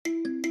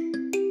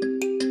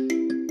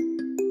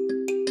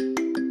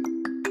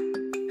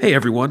Hey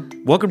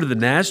everyone, welcome to the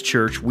Naz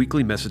Church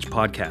Weekly Message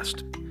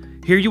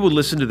Podcast. Here you will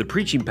listen to the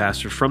preaching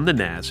pastors from the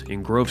Naz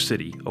in Grove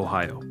City,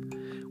 Ohio.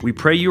 We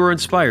pray you are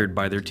inspired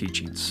by their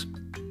teachings.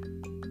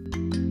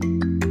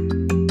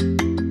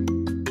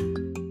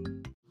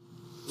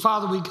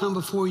 Father, we come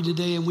before you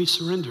today and we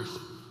surrender.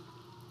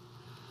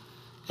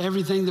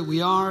 Everything that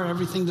we are,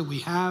 everything that we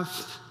have,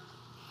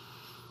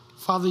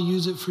 Father,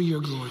 use it for your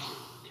glory.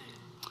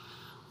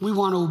 We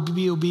want to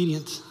be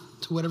obedient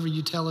to whatever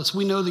you tell us.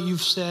 We know that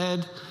you've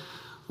said,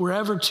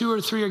 wherever two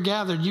or three are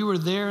gathered, you are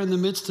there in the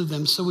midst of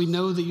them. So we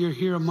know that you're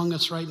here among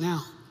us right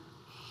now.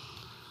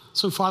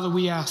 So Father,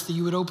 we ask that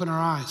you would open our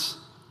eyes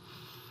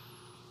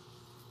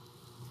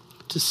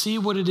to see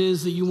what it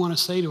is that you want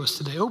to say to us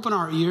today. Open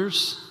our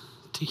ears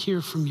to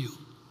hear from you.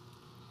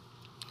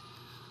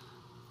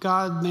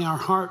 God, may our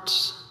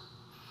hearts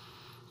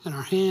and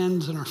our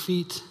hands and our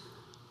feet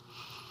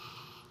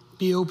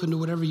be open to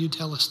whatever you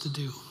tell us to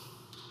do.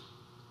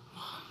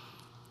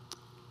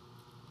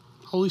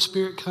 Holy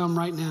Spirit, come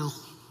right now.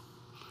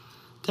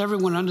 To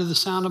everyone under the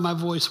sound of my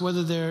voice,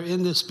 whether they're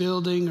in this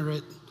building or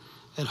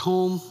at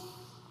home,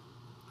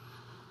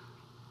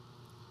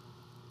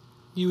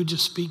 you would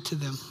just speak to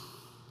them.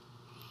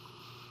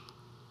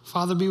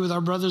 Father, be with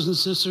our brothers and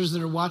sisters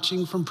that are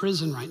watching from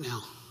prison right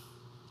now.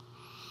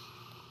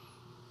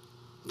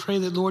 Pray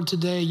that, Lord,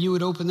 today you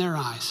would open their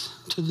eyes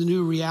to the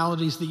new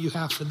realities that you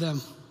have for them.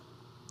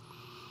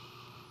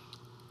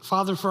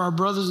 Father, for our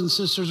brothers and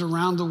sisters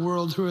around the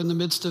world who are in the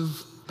midst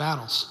of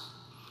battles,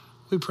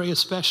 we pray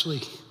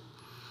especially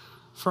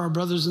for our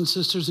brothers and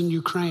sisters in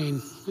Ukraine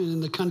and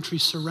in the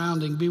countries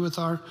surrounding. Be with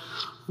our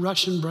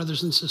Russian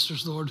brothers and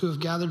sisters, Lord, who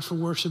have gathered for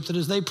worship, that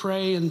as they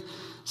pray and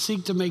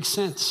seek to make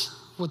sense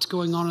of what's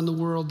going on in the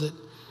world, that,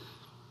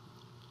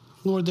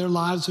 Lord, their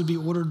lives would be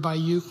ordered by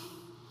you.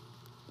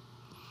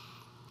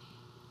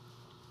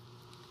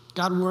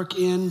 God, work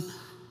in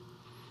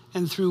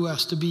and through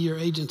us to be your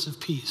agents of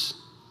peace.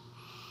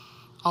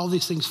 All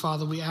these things,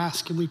 Father, we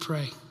ask and we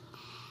pray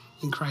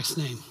in Christ's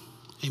name.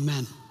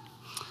 Amen.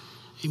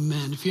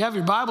 Amen. If you have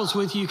your Bibles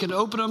with you, you can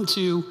open them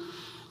to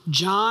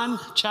John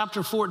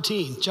chapter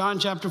 14. John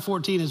chapter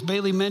 14, as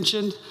Bailey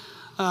mentioned,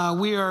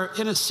 we are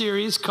in a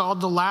series called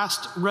The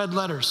Last Red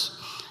Letters.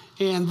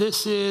 And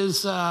this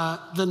is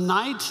the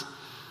night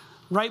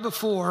right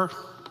before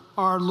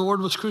our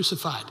Lord was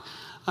crucified.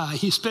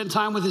 He spent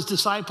time with his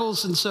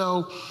disciples. And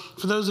so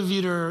for those of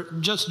you that are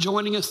just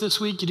joining us this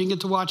week, you didn't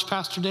get to watch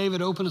Pastor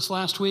David open us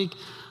last week.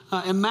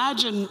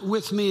 Imagine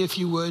with me, if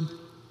you would,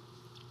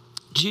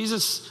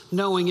 Jesus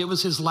knowing it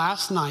was his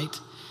last night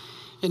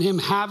and him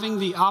having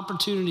the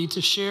opportunity to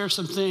share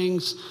some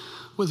things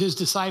with his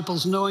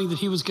disciples, knowing that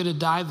he was going to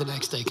die the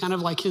next day, kind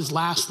of like his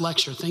last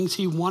lecture, things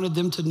he wanted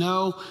them to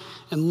know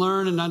and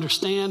learn and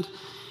understand.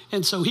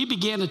 And so he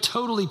began to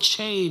totally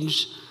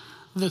change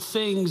the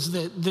things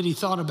that he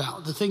thought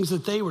about, the things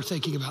that they were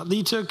thinking about.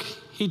 He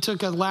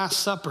took a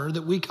Last Supper,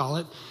 that we call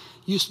it,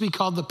 used to be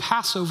called the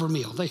Passover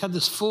meal. They had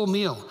this full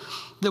meal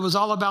that was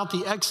all about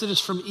the exodus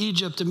from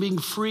Egypt and being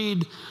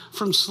freed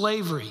from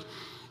slavery.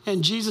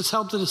 And Jesus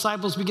helped the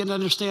disciples begin to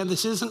understand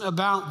this isn't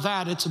about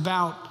that, it's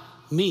about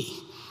me.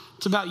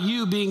 It's about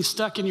you being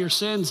stuck in your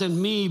sins and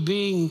me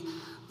being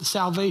the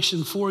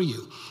salvation for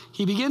you.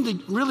 He began to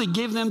really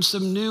give them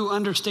some new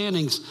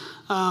understandings.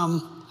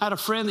 I had a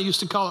friend that used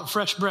to call it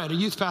fresh bread, a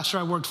youth pastor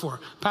I worked for.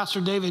 Pastor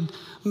David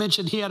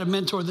mentioned he had a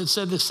mentor that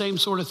said the same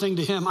sort of thing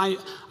to him.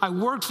 I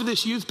worked for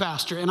this youth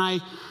pastor and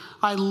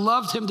I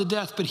loved him to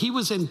death, but he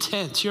was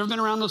intense. You ever been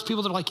around those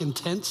people that are like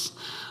intense?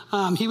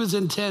 He was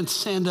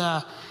intense, and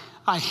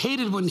I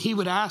hated when he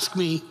would ask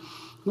me,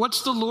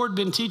 what's the Lord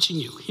been teaching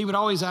you? He would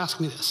always ask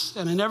me this,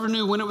 and I never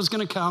knew when it was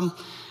going to come.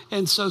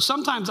 And so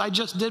sometimes I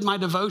just did my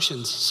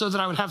devotions so that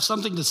I would have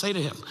something to say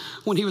to him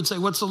when he would say,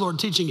 what's the Lord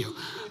teaching you?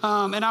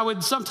 And I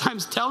would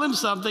sometimes tell him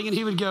something, and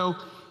he would go,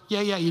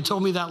 yeah, you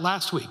told me that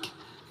last week.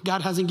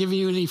 God hasn't given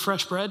you any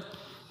fresh bread?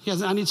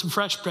 I need some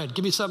fresh bread.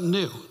 Give me something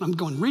new. I'm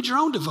going, read your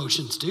own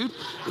devotions, dude.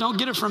 Don't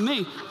get it from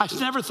me. I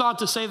never thought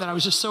to say that. I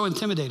was just so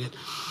intimidated.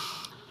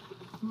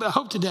 But I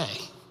hope today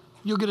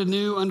you'll get a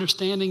new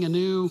understanding, a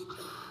new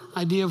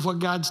idea of what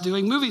God's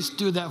doing. Movies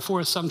do that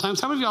for us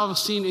sometimes. How many of y'all have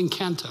seen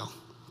Encanto?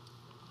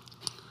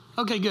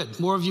 Okay, good.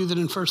 More of you than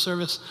in first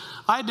service.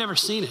 I had never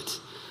seen it.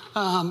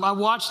 I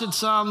watched it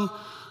some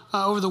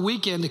over the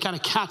weekend to kind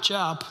of catch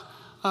up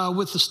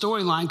with the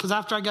storyline, because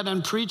after I got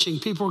done preaching,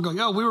 people were going,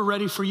 oh, we were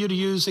ready for you to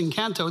use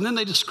Encanto. And then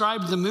they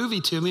described the movie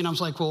to me, and I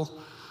was like, well,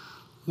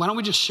 why don't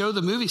we just show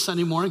the movie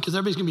Sunday morning, because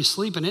everybody's going to be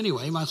sleeping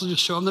anyway. Might as well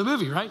just show them the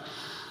movie, right?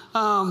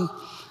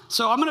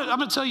 So I'm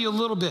gonna tell you a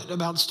little bit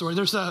about the story.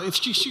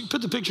 If you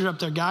put the picture up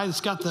there, guys, it's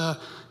got the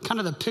kind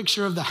of the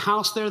picture of the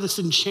house there, this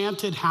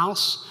enchanted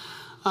house.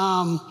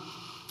 I'm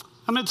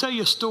going to tell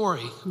you a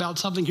story about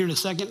something here in a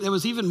second that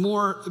was even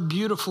more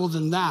beautiful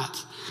than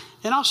that.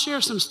 And I'll share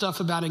some stuff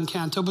about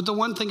Encanto, but the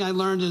one thing I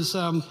learned is,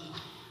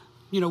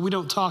 we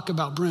don't talk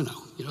about Bruno,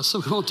 so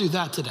we won't do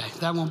that today.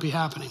 That won't be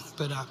happening.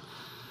 But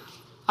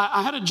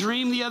I had a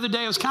dream the other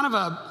day. It was kind of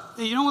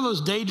one of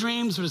those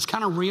daydreams, but it's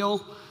kind of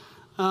real.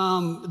 I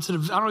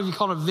don't know if you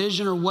call it a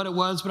vision or what it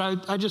was,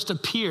 but I just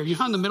appeared. You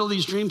know, in the middle of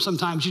these dreams,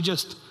 sometimes you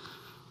just,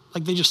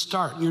 like they just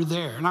start and you're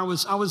there. And I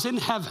was in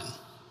heaven.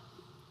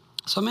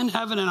 So I'm in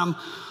heaven and I'm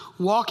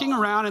walking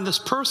around and this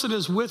person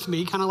is with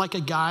me, kind of like a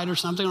guide or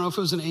something. I don't know if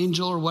it was an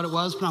angel or what it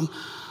was, but I'm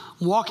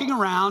walking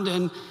around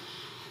and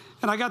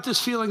I got this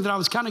feeling that I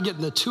was kind of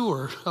getting the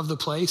tour of the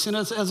place. And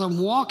as I'm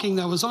walking,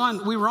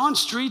 we were on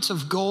streets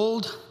of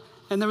gold,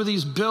 and there were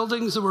these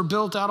buildings that were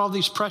built out, all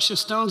these precious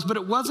stones, but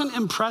it wasn't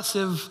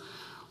impressive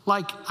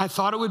like I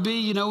thought it would be.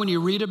 You know, when you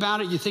read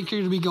about it, you think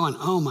you're gonna be going,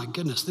 oh my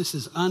goodness, this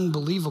is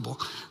unbelievable.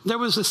 There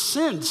was a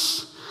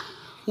sense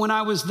when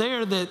I was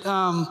there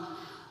that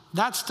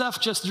that stuff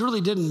just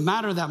really didn't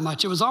matter that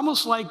much. It was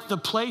almost like the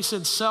place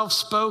itself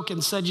spoke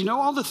and said, you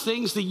know, all the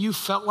things that you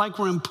felt like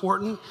were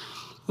important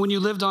when you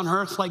lived on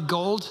earth, like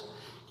gold,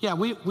 yeah,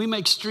 we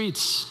make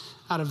streets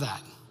out of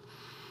that.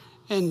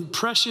 And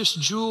precious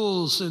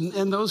jewels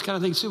and those kind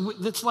of things.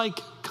 It's like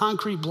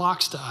concrete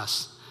blocks to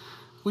us.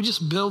 We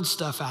just build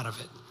stuff out of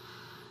it.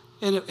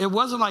 And it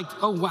wasn't like,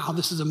 oh, wow,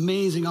 this is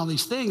amazing, all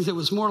these things. It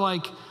was more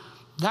like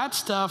that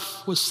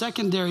stuff was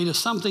secondary to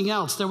something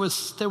else. There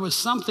was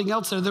something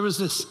else there. There was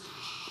this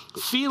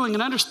feeling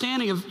and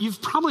understanding of,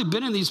 you've probably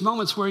been in these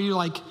moments where you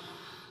like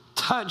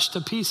touched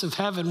a piece of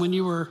heaven when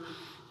you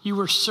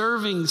were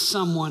serving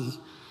someone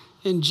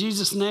in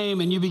Jesus' name,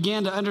 and you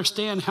began to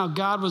understand how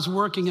God was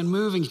working and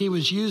moving. He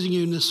was using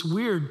you, and this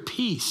weird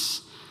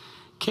peace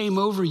came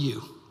over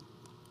you.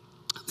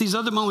 These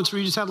other moments where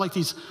you just had like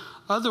these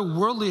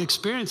otherworldly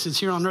experiences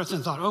here on earth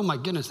and thought, oh my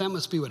goodness, that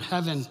must be what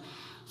heaven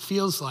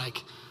feels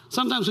like.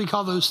 Sometimes we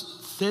call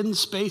those thin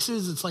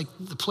spaces. It's like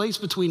the place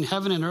between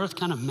heaven and earth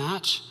kind of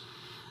match.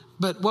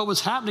 But what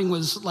was happening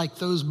was like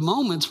those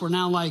moments were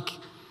now like,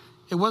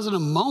 it wasn't a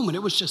moment,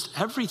 it was just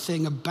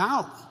everything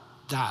about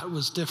that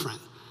was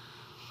different.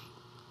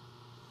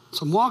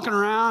 So I'm walking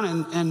around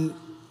and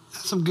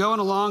as I'm going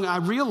along, I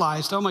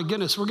realized, oh my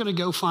goodness, we're gonna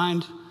go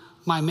find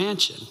my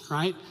mansion,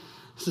 right?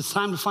 So it's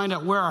time to find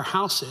out where our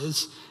house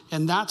is,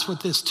 and that's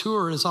what this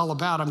tour is all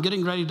about. I'm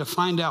getting ready to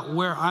find out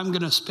where I'm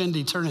gonna spend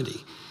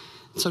eternity.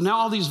 So now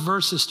all these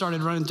verses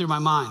started running through my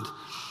mind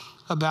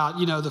about,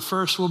 you know, the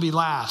first will be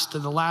last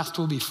and the last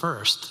will be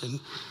first.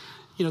 And,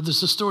 you know, there's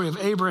the story of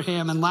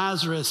Abraham and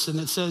Lazarus, and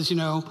it says, you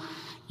know,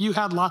 you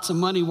had lots of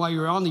money while you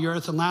were on the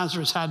earth and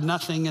Lazarus had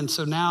nothing. And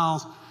so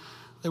now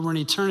that we're in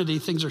eternity,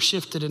 things are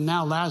shifted, and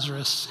now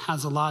Lazarus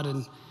has a lot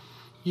and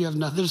you have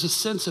nothing. There's a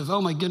sense of, oh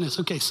my goodness,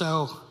 okay,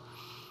 so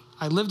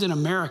I lived in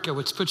America,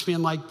 which puts me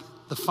in like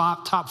the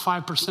top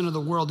 5% of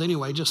the world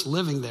anyway, just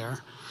living there.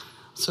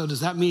 So does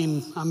that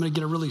mean I'm gonna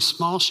get a really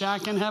small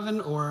shack in heaven?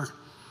 Or,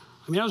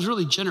 I mean, I was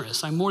really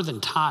generous. I more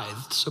than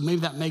tithed, so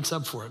maybe that makes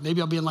up for it.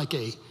 Maybe I'll be in like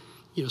a,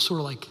 you know, sort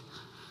of like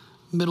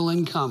middle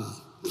income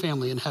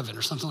family in heaven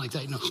or something like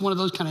that. You know, it's one of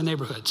those kind of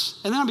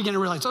neighborhoods. And then I began to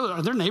realize, oh,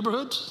 are there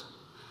neighborhoods?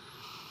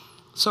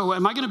 So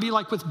am I gonna be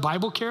like with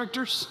Bible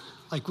characters?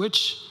 Like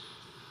which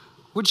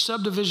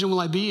subdivision will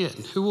I be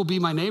in? Who will be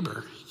my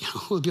neighbor? You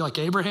know, will it be like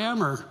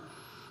Abraham, or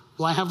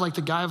will I have like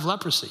the guy of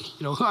leprosy?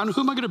 You know, who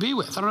am I gonna be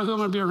with? I don't know who I'm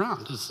gonna be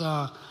around.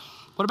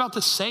 What about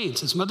the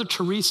saints? Is Mother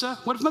Teresa?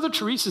 What if Mother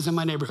Teresa's in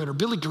my neighborhood, or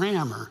Billy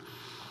Graham, or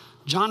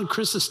John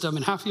Chrysostom?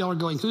 And half of y'all are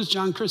going, who's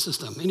John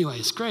Chrysostom? Anyway,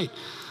 it's great.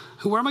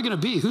 Where am I gonna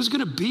be? Who's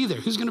gonna be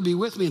there? Who's gonna be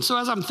with me? And so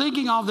as I'm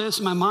thinking all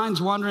this, my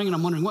mind's wandering and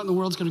I'm wondering what in the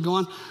world's gonna go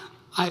on,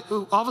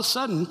 all of a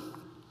sudden,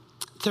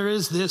 there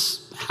is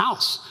this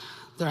house.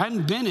 There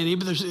hadn't been any,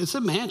 but it's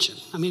a mansion.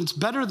 I mean, it's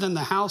better than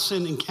the house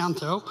in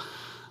Encanto. I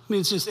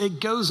mean, it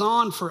goes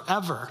on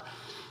forever.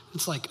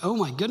 It's like, oh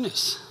my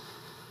goodness,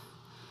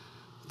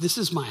 this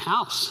is my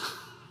house.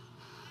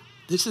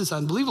 This is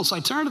unbelievable. So I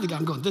turn to the guy,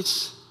 I'm going,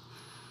 this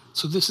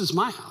is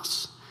my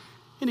house.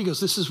 And he goes,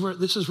 this is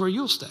where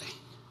you'll stay.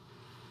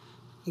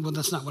 Well,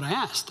 that's not what I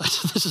asked.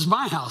 This is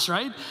my house,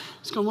 right?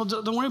 He's going, well,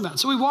 don't worry about it.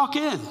 So we walk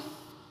in.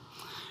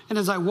 And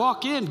as I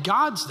walk in,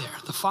 God's there.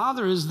 The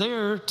Father is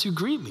there to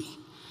greet me.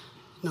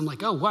 And I'm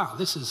like, oh, wow,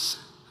 this is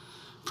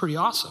pretty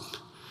awesome.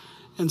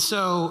 And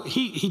so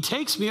he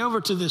takes me over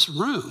to this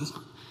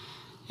room,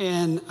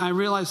 and I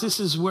realize this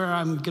is where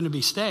I'm going to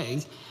be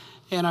staying.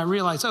 And I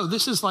realize, oh,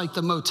 this is like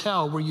the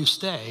motel where you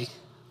stay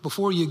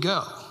before you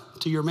go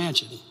to your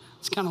mansion.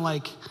 It's kind of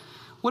like,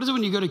 what is it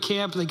when you go to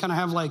camp? They kind of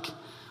have like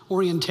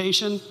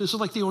orientation. This is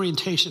like the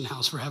orientation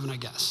house for heaven, I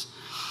guess.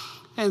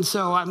 And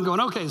so I'm going,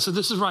 okay, so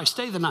this is where I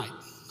stay the night,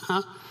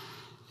 huh?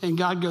 And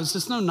God goes,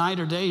 there's no night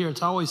or day here.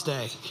 It's always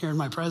day here in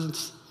my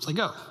presence. It's like,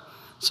 oh,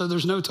 so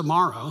there's no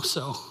tomorrow.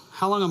 So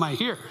how long am I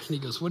here? And he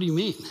goes, what do you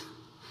mean?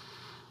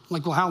 I'm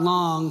like, well, how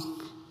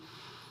long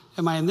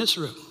am I in this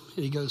room?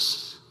 And he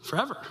goes,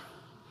 forever.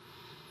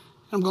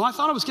 And I'm going, I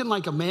thought I was getting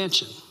like a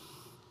mansion.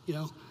 You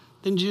know,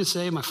 didn't Jesus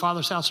say, my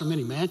Father's house are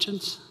many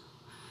mansions?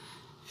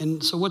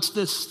 And so what's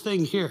this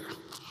thing here?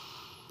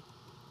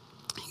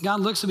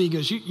 God looks at me, he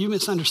goes, you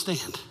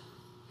misunderstand.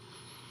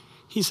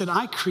 He said,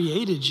 I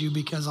created you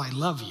because I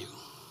love you.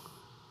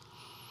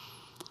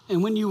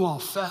 And when you all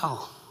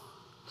fell,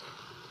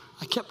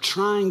 I kept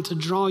trying to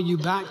draw you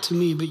back to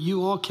me, but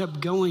you all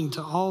kept going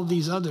to all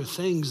these other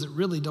things that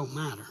really don't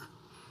matter.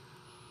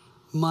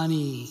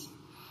 money,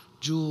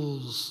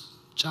 jewels,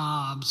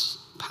 jobs,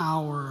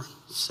 power,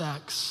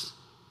 sex,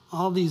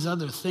 all these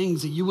other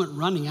things that you went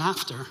running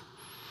after.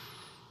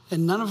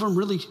 And none of them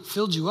really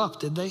filled you up,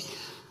 did they?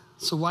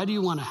 So why do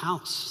you want a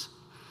house?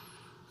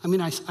 I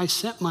mean, I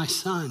sent my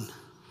son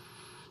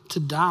to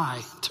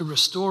die, to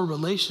restore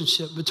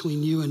relationship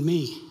between you and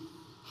me.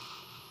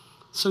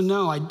 So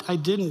no, I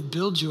didn't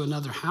build you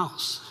another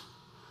house.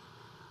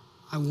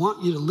 I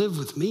want you to live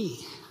with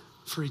me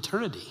for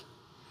eternity.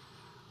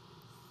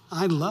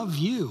 I love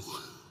you.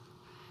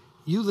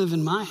 You live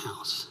in my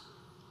house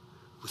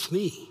with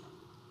me.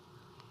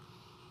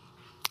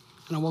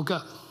 And I woke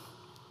up.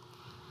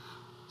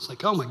 It's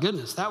like, oh my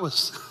goodness, that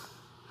was,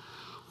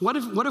 what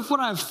if what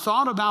I've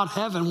thought about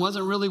heaven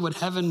wasn't really what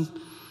heaven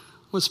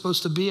was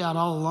supposed to be at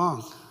all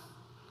along?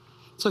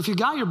 So if you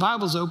got your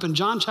Bibles open,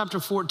 John chapter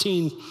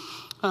 14,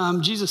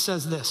 Jesus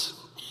says this,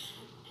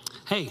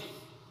 hey,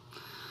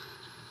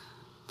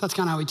 that's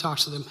kind of how he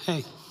talks to them.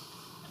 Hey,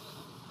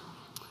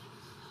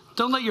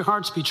 don't let your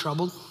hearts be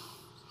troubled.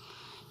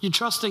 You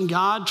trust in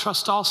God,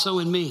 trust also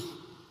in me.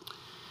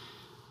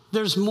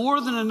 There's more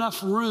than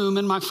enough room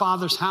in my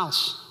Father's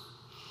house.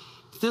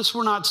 If this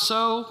were not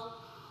so,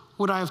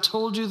 would I have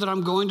told you that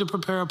I'm going to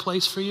prepare a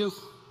place for you?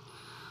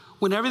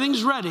 When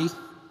everything's ready,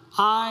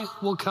 I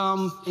will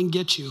come and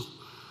get you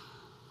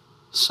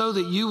so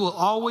that you will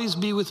always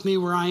be with me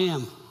where I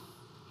am.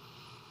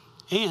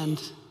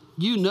 And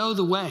you know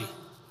the way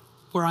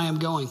where I am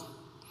going.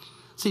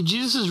 See,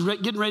 Jesus is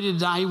getting ready to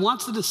die. He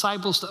wants the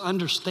disciples to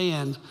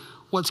understand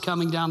what's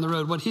coming down the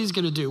road, what he's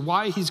going to do,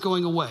 why he's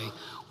going away,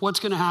 what's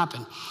going to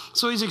happen.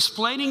 So he's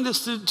explaining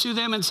this to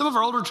them. And some of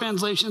our older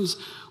translations,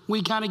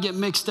 we kind of get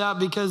mixed up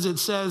because it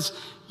says,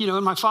 you know,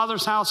 in my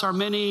Father's house are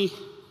many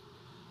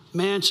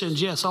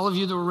mansions. Yes, all of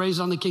you that were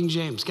raised on the King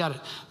James, got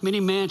it.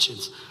 Many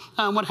mansions.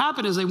 What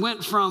happened is they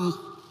went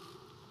from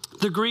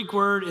the Greek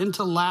word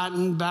into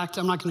Latin back to,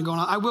 I'm not going to go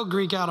on. I will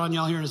Greek out on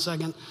y'all here in a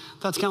second.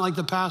 That's kind of like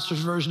the pastor's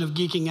version of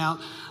geeking out.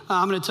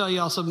 I'm going to tell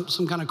y'all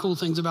some kind of cool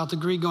things about the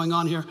Greek going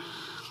on here.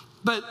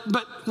 But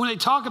when they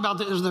talk about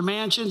that, is there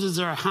mansions? Is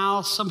there a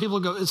house? Some people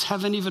go, does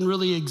heaven even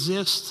really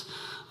exist?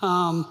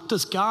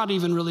 Does God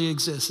even really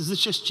exist? Is this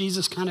just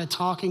Jesus kind of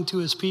talking to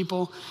his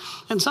people?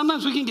 And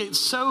sometimes we can get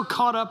so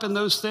caught up in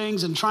those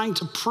things and trying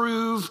to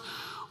prove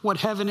what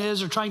heaven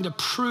is or trying to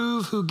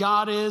prove who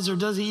God is or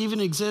does he even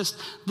exist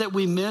that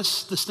we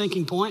miss the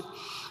stinking point.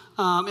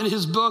 In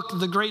his book,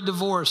 The Great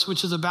Divorce,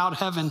 which is about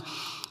heaven,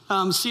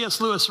 C.S.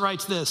 Lewis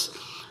writes this,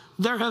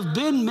 there have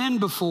been men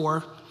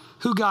before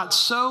who got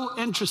so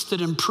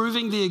interested in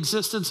proving the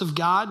existence of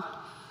God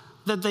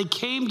that they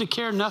came to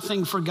care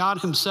nothing for God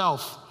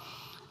himself,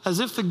 as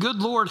if the good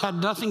Lord had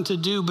nothing to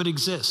do but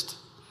exist.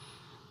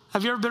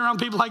 Have you ever been around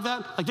people like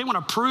that? Like they want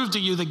to prove to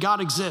you that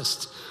God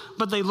exists,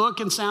 but they look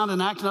and sound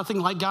and act nothing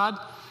like God.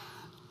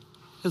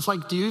 It's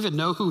like, do you even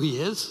know who he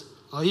is?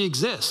 Well, he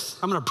exists.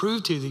 I'm going to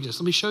prove to you that he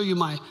exists. Let me show you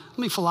let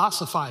me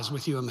philosophize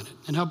with you a minute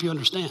and help you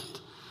understand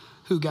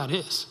who God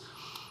is.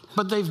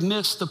 But they've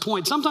missed the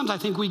point. Sometimes I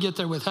think we get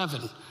there with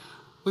heaven.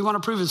 We want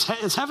to prove,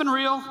 is heaven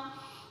real?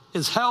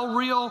 Is hell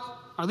real?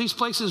 Are these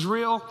places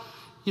real?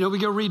 You know, we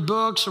go read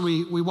books or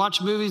we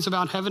watch movies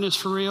about heaven is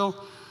for real.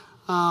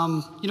 You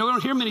know, we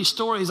don't hear many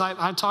stories.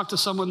 I talked to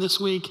someone this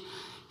week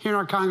here in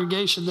our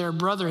congregation. Their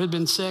brother had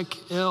been sick,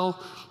 ill.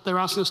 They were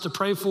asking us to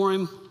pray for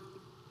him.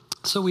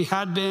 So we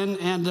had been,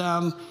 and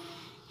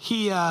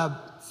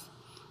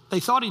they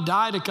thought he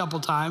died a couple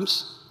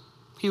times.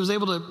 He was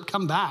able to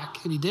come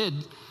back, and he did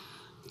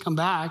come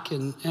back,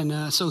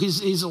 and so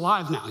he's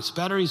alive now. He's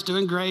better. He's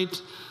doing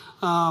great.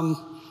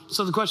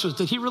 So the question was,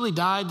 did he really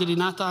die? Did he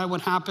not die?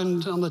 What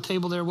happened on the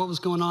table there? What was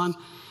going on?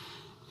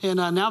 And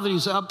now that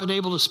he's up and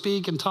able to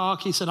speak and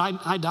talk, he said,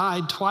 I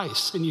died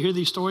twice. And you hear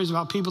these stories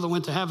about people that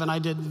went to heaven. I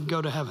didn't go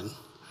to heaven.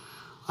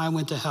 I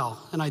went to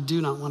hell, and I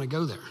do not want to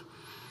go there.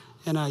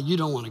 And you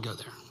don't want to go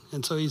there.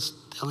 And so he's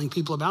telling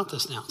people about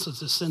this now. So it's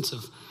this sense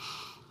of,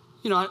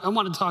 you know, I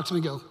want to talk to him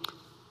and go,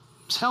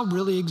 does hell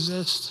really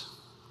exist?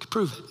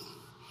 Prove it.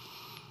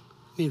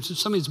 I mean, if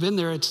somebody's been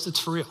there, it's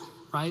for real,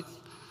 right?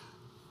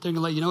 They're going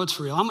to let you know it's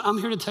for real. I'm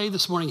here to tell you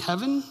this morning,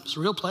 heaven is a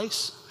real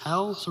place.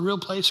 Hell is a real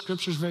place.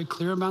 Scripture is very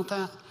clear about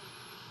that.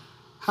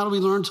 How do we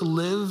learn to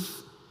live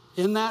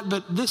in that?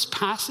 But this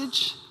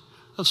passage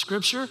of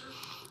Scripture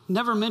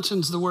never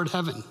mentions the word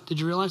heaven. Did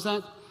you realize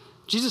that?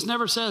 Jesus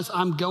never says,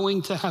 I'm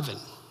going to heaven.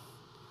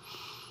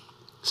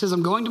 He says,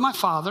 I'm going to my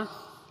Father,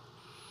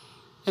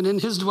 and in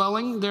his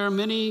dwelling, there are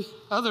many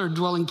other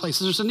dwelling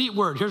places. There's a neat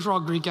word. Here's where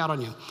I'll Greek out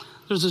on you.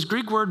 There's this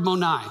Greek word,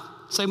 Monai.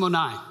 Say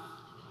Monai.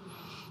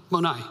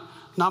 Monai.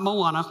 Not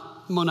Moana,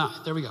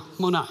 Monai. There we go.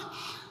 Monai.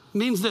 It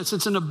means this.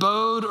 It's an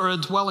abode or a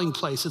dwelling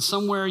place. It's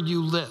somewhere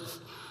you live.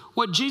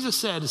 What Jesus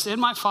said is, in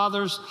my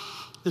Father's,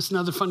 this is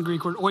another fun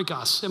Greek word,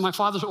 oikos. In my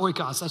Father's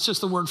oikos. That's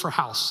just the word for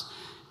house.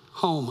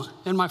 Home.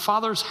 In my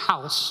Father's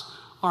house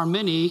are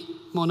many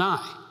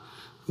Monai.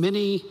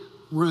 Many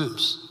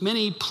rooms.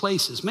 Many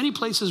places. Many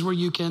places where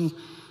you can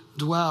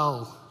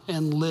dwell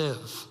and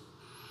live.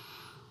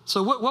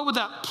 So what would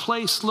that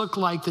place look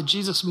like that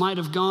Jesus might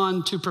have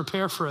gone to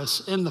prepare for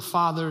us in the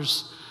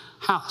Father's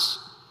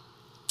house?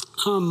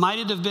 Might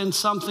it have been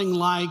something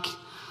like,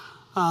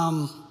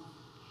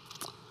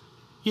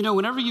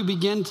 whenever you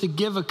begin to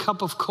give a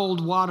cup of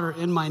cold water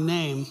in my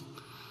name,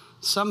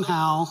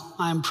 somehow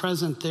I am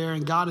present there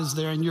and God is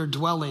there and you're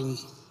dwelling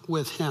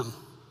with him.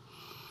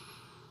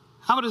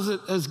 How is it,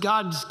 as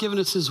God's given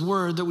us his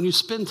word, that when you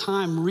spend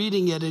time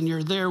reading it and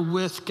you're there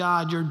with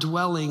God, you're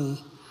dwelling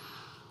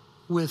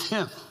with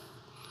him?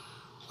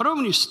 What about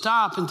when you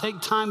stop and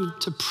take time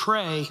to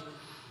pray,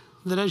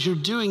 that as you're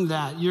doing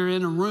that, you're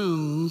in a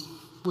room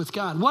with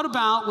God? What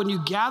about when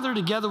you gather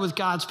together with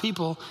God's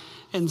people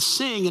and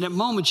sing, and at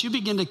moments you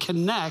begin to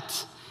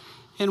connect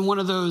in one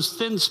of those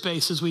thin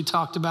spaces we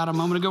talked about a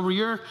moment ago,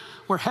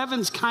 where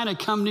heavens kind of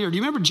come near? Do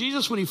you remember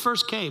Jesus when he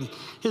first came?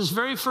 His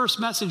very first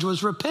message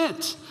was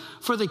repent,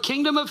 for the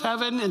kingdom of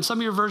heaven, and some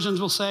of your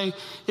versions will say,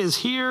 is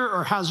here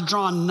or has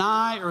drawn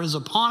nigh or is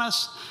upon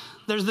us.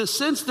 There's this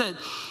sense that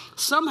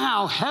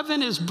somehow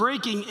heaven is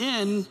breaking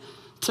in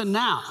to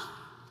now.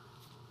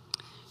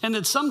 And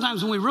that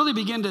sometimes when we really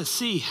begin to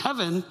see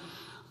heaven,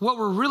 what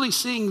we're really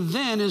seeing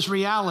then is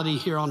reality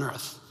here on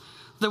earth.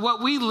 That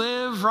what we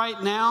live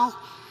right now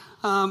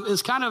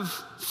is kind of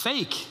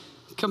fake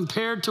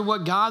compared to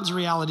what God's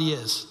reality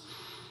is.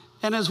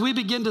 And as we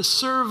begin to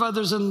serve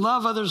others and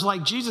love others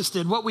like Jesus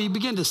did, what we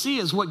begin to see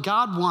is what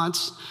God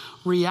wants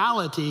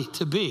reality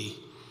to be.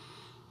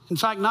 In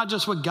fact, not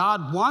just what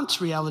God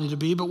wants reality to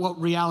be, but what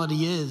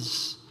reality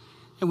is.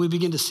 And we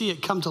begin to see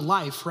it come to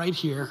life right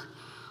here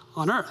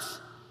on earth.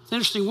 It's an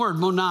interesting word,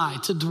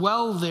 Monai, to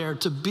dwell there,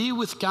 to be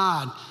with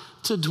God,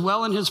 to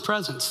dwell in his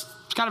presence.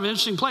 It's kind of an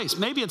interesting place.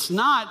 Maybe it's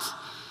not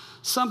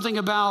something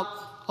about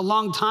a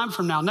long time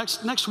from now.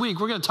 Next week,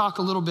 we're going to talk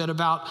a little bit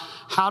about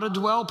how to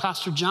dwell.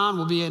 Pastor John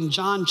will be in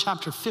John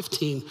chapter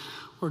 15,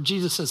 where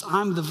Jesus says,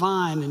 I'm the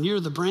vine and you're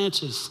the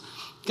branches.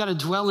 You got to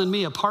dwell in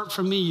me. Apart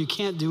from me, you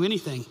can't do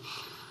anything.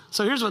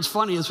 So here's what's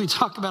funny as we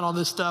talk about all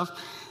this stuff.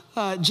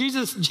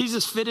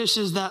 Jesus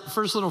finishes that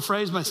first little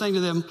phrase by saying to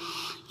them,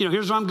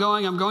 here's where I'm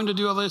going to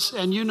do all this,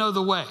 and you know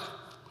the way.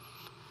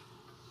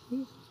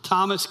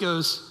 Thomas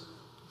goes,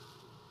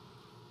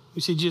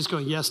 you see Jesus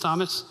going, yes,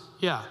 Thomas?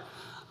 Yeah.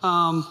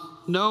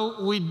 No,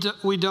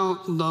 we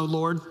don't know,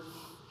 Lord.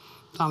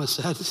 Thomas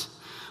says,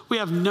 we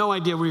have no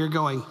idea where you're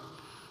going.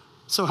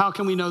 So how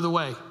can we know the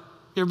way?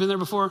 You ever been there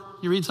before?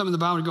 You read something in the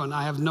Bible and you're going,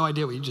 I have no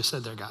idea what you just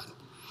said there, God.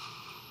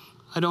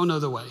 I don't know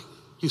the way.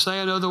 You say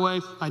I know the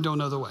way, I don't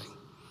know the way.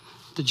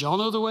 Did y'all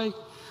know the way?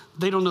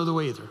 They don't know the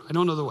way either. I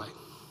don't know the way.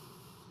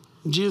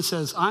 And Jesus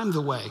says, I'm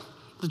the way,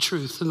 the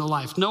truth, and the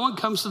life. No one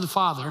comes to the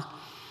Father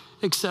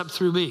except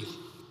through me.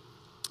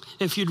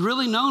 If you'd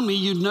really known me,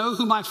 you'd know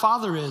who my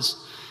Father is.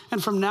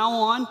 And from now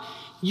on,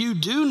 you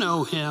do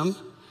know him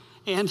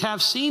and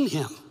have seen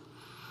him.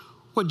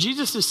 What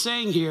Jesus is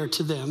saying here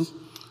to them,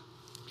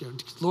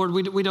 Lord,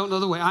 we don't know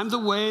the way. I'm the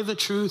way, the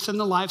truth, and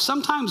the life.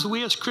 Sometimes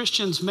we as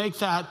Christians make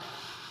that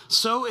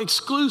so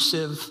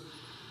exclusive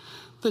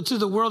that to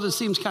the world it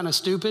seems kind of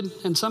stupid,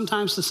 and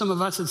sometimes to some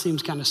of us it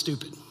seems kind of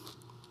stupid.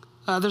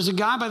 There's a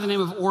guy by the name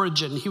of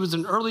Origen. He was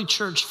an early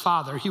church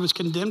father. He was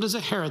condemned as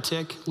a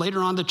heretic. Later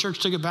on, the church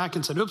took it back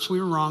and said, oops,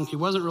 we were wrong. He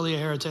wasn't really a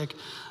heretic.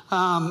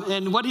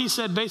 And what he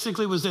said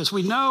basically was this.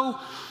 We know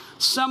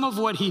some of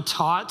what he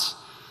taught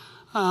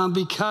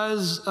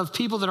because of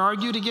people that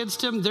argued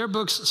against him. Their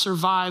books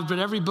survived, but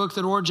every book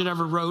that Origen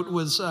ever wrote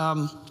was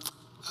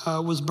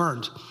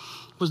burned,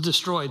 was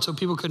destroyed, so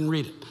people couldn't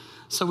read it.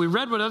 So we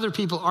read what other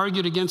people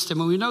argued against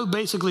him, and we know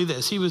basically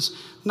this. He was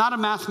not a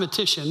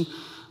mathematician,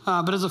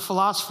 but as a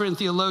philosopher and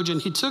theologian,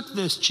 he took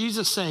this,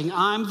 Jesus saying,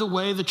 I'm the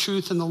way, the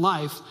truth, and the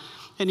life,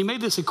 and he made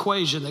this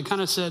equation that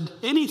kind of said,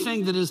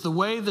 anything that is the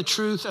way, the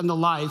truth, and the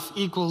life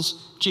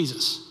equals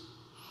Jesus.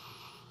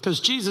 Because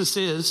Jesus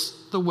is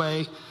the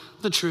way,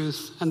 the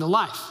truth, and the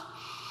life.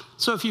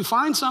 So if you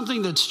find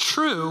something that's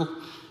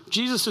true,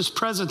 Jesus is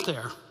present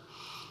there.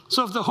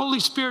 So if the Holy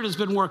Spirit has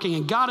been working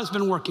and God has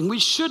been working, we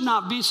should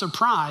not be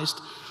surprised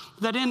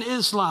that in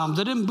Islam,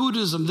 that in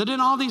Buddhism, that in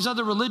all these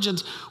other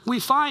religions, we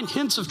find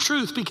hints of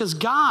truth because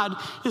God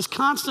is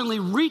constantly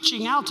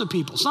reaching out to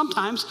people.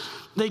 Sometimes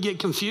they get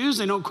confused,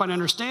 they don't quite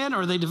understand,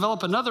 or they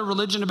develop another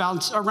religion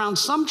around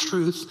some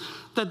truth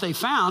that they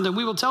found, and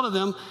we will tell to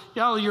them,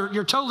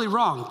 you're totally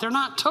wrong. They're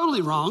not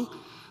totally wrong,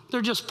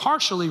 they're just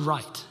partially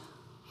right.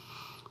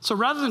 So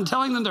rather than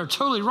telling them they're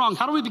totally wrong,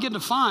 how do we begin to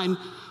find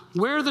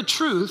where the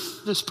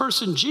truth, this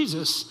person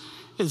Jesus,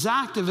 is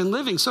active and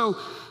living? So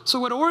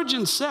what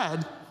Origen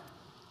said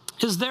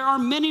is there are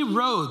many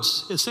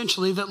roads,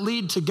 essentially, that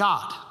lead to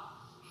God.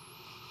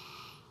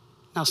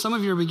 Now, some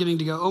of you are beginning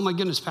to go, oh my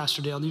goodness,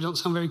 Pastor Dale, you don't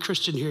sound very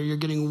Christian here. You're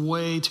getting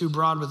way too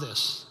broad with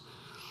this.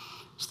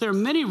 So there are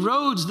many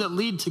roads that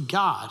lead to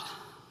God,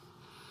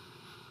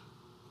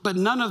 but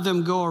none of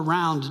them go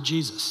around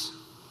Jesus.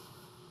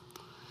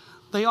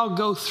 They all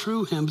go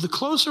through him. The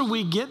closer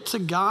we get to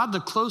God, the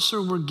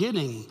closer we're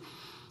getting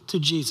to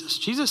Jesus.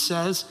 Jesus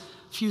says,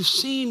 if you've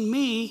seen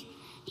me,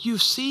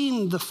 you've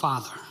seen the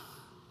Father.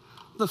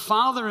 The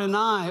Father and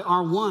I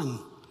are one.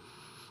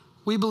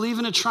 We believe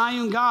in a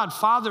triune God,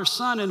 Father,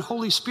 Son, and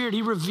Holy Spirit.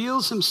 He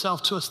reveals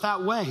himself to us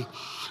that way.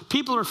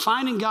 People are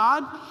finding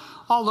God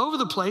all over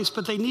the place,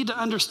 but they need to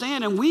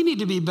understand, and we need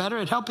to be better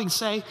at helping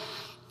say,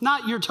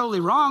 not you're totally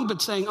wrong,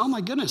 but saying, oh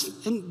my goodness,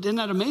 isn't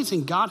that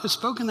amazing? God has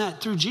spoken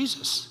that through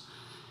Jesus.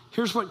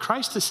 Here's what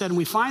Christ has said, and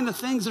we find the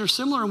things that are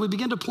similar, and we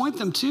begin to point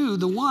them to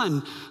the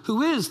one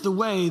who is the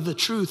way, the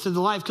truth, and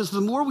the life, because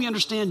the more we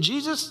understand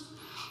Jesus,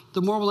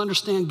 the more we'll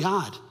understand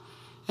God,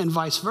 and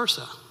vice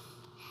versa.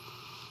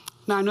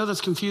 Now, I know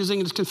that's confusing,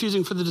 and it's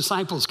confusing for the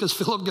disciples, because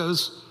Philip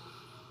goes,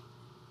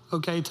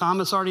 okay,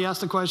 Thomas already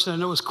asked the question. I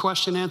know it's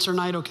question answer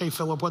night. Okay,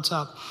 Philip, what's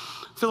up?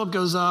 Philip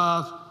goes,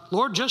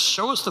 Lord, just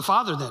show us the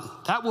Father then.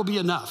 That will be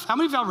enough. How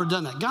many of y'all have ever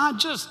done that? God,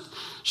 just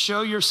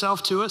show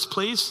yourself to us,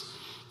 please.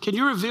 Can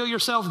you reveal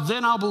yourself?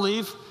 Then I'll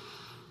believe.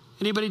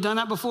 Anybody done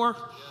that before?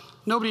 Yeah.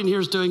 Nobody in here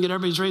is doing it.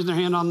 Everybody's raising their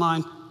hand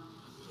online.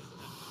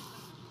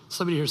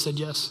 Somebody here said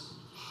yes.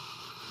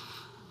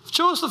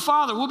 Show us the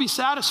Father. We'll be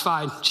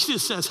satisfied.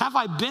 Jesus says, have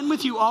I been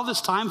with you all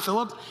this time,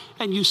 Philip,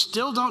 and you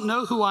still don't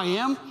know who I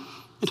am?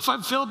 And if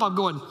I'm Philip, I'm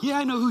going, yeah,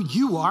 I know who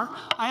you are.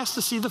 I asked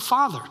to see the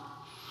Father.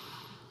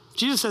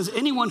 Jesus says,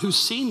 anyone who's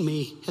seen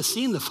me has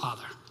seen the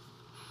Father.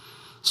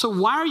 So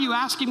why are you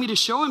asking me to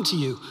show him to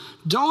you?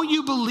 Don't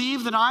you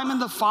believe that I'm in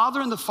the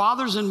Father and the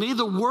Father's in me?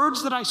 The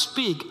words that I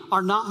speak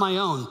are not my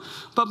own,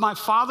 but my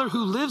Father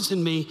who lives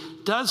in me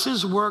does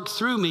his work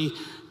through me.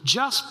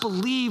 Just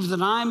believe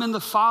that I'm in the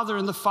Father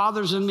and the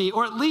Father's in me,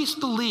 or at least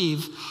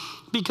believe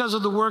because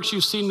of the works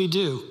you've seen me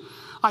do.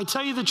 I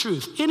tell you the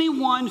truth,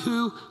 anyone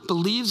who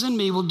believes in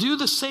me will do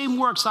the same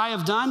works I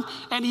have done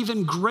and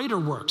even greater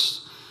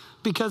works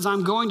because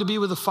I'm going to be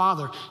with the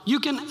Father. You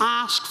can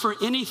ask for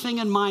anything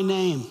in my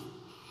name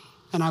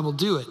and I will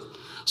do it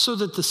so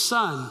that the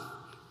Son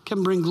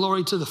can bring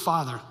glory to the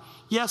Father.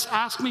 Yes,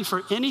 ask me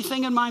for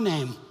anything in my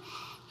name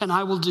and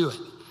I will do it.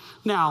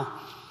 Now,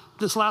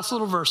 this last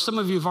little verse, some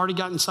of you have already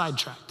gotten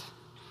sidetracked.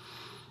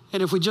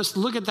 And if we just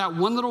look at that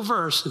one little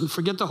verse and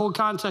forget the whole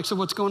context of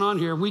what's going on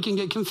here, we can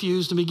get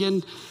confused and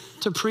begin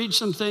to preach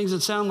some things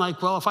that sound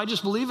like, well, if I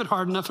just believe it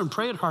hard enough and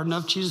pray it hard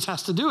enough, Jesus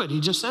has to do it. He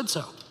just said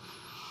so.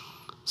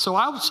 So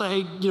I would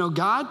say,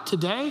 God,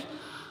 today,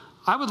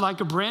 I would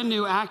like a brand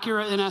new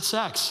Acura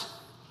NSX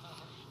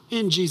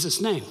in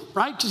Jesus' name,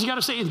 right? Because you got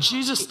to say in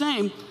Jesus'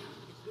 name,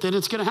 then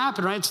it's going to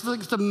happen, right? It's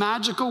like the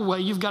magical way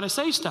you've got to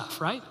say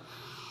stuff, right?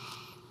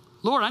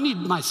 Lord, I need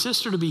my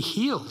sister to be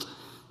healed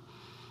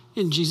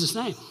in Jesus'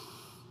 name.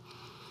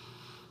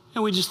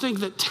 And we just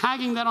think that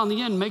tagging that on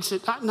the end makes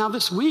it. Now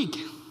this week,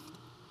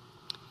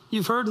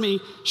 you've heard me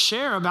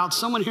share about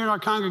someone here in our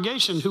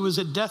congregation who was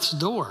at death's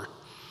door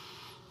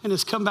and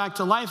has come back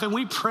to life, and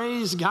we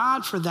praise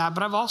God for that.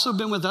 But I've also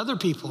been with other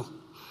people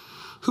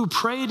who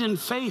prayed in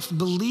faith,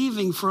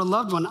 believing for a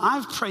loved one.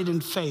 I've prayed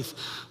in faith,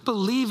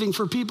 believing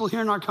for people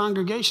here in our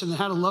congregation that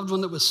had a loved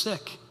one that was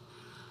sick,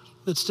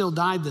 that still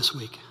died this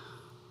week.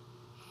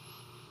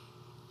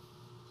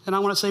 And I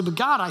want to say, but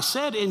God, I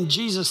said in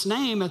Jesus'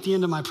 name at the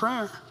end of my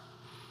prayer.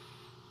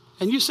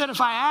 And you said if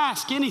I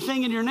ask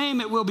anything in your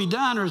name, it will be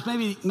done. Or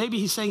maybe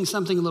he's saying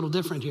something a little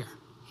different here.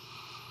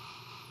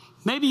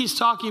 Maybe he's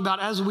talking about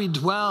as we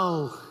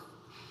dwell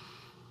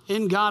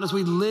in God, as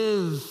we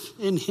live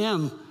in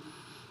him,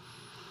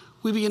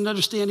 we begin to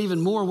understand even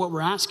more what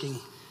we're asking.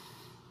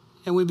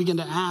 And we begin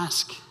to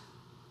ask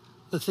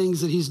the things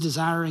that he's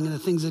desiring and the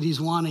things that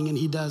he's wanting. And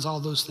he does all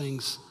those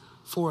things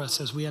for us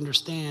as we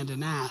understand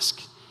and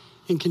ask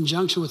in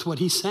conjunction with what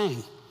he's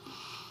saying.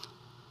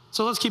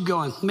 So let's keep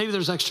going. Maybe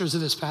there's extras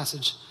of this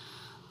passage.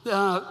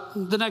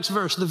 The next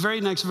verse, the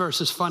very next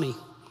verse is funny.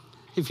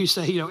 If you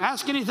say,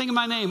 ask anything in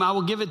my name, I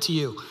will give it to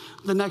you.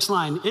 The next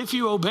line, if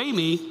you obey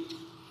me,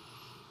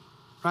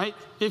 right?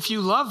 If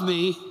you love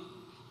me,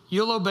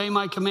 you'll obey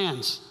my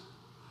commands.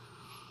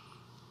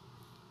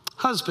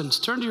 Husbands,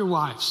 turn to your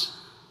wives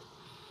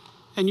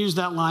and use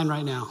that line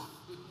right now.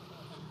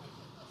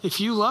 If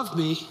you love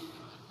me,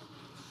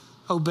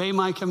 obey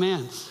my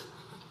commands.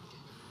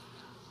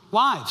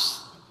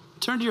 Wives,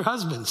 turn to your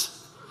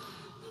husbands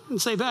and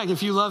say back,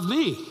 if you love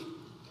me,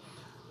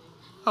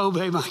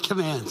 obey my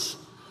commands.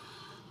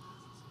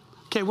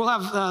 Okay, we'll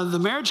have the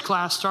marriage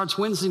class starts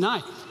Wednesday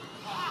night.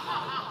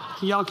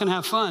 Y'all can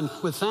have fun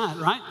with that,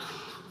 right?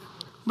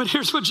 But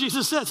here's what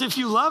Jesus says. If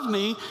you love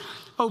me,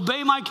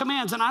 obey my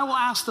commands, and I will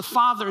ask the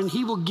Father, and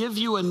he will give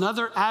you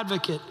another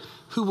advocate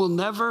who will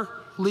never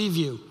leave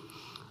you.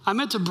 I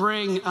meant to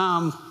bring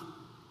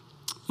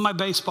my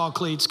baseball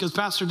cleats because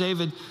Pastor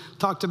David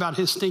talked about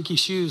his stinky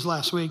shoes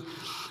last week.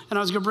 And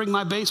I was going to bring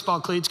my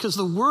baseball cleats because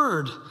the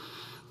word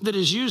that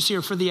is used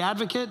here for the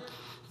advocate,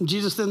 and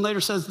Jesus then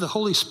later says the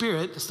Holy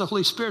Spirit, it's the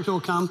Holy Spirit who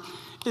will come,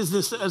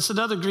 it's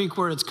another Greek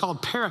word, it's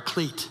called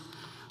paraclete.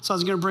 So I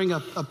was going to bring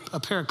a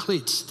pair of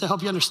cleats to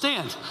help you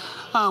understand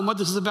what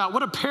this is about.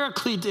 What a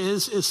paraclete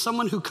is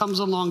someone who comes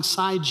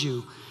alongside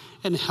you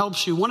and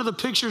helps you. One of the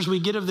pictures we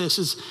get of this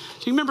is, do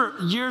you remember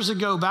years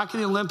ago, back in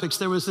the Olympics,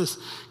 there was this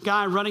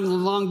guy running a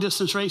long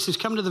distance race. He's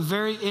come to the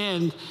very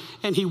end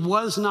and he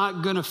was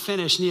not gonna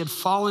finish and he had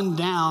fallen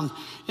down.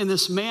 And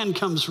this man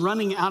comes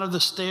running out of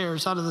the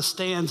stairs, out of the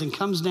stands, and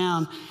comes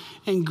down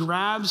and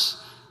grabs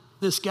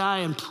this guy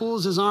and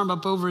pulls his arm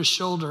up over his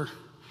shoulder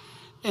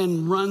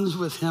and runs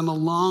with him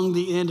along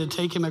the end to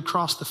take him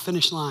across the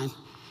finish line.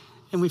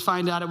 And we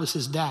find out it was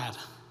his dad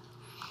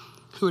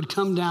who had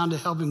come down to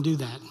help him do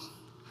that.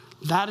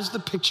 That is the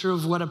picture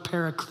of what a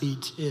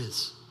paraclete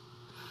is.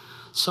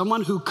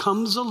 Someone who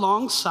comes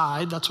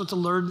alongside, that's what the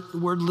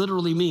word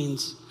literally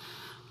means,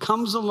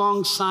 comes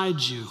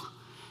alongside you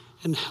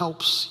and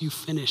helps you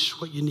finish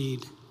what you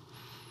need.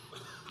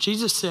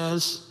 Jesus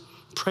says,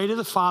 pray to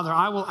the Father,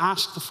 I will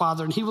ask the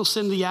Father, and he will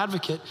send the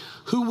advocate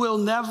who will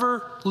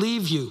never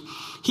leave you.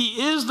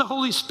 He is the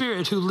Holy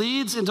Spirit who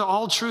leads into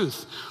all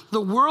truth.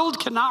 The world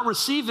cannot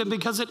receive him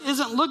because it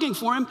isn't looking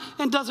for him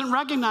and doesn't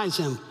recognize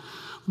him.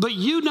 But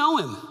you know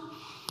him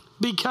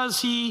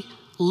because he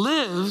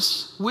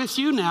lives with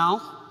you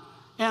now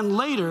and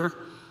later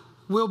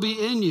will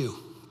be in you.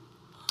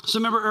 So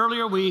remember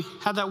earlier we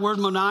had that word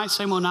Monai,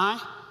 say Monai.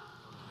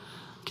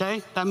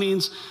 Okay, that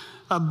means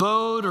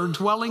abode or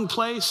dwelling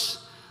place.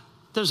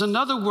 There's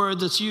another word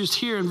that's used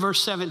here in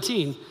verse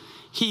 17.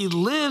 He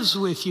lives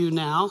with you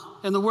now,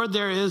 and the word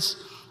there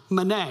is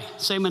Menei.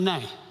 Say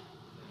Menei.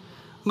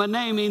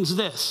 Menei means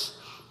this,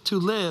 to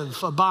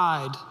live,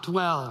 abide,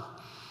 dwell,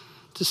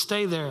 to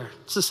stay there.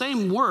 It's the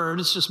same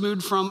word, it's just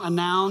moved from a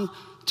noun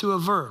to a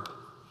verb.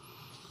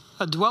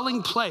 A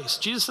dwelling place.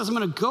 Jesus says, I'm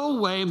gonna go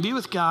away and be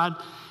with God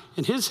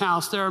in his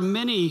house. There are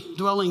many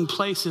dwelling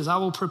places. I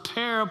will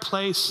prepare a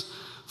place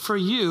for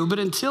you, but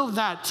until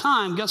that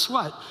time, guess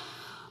what?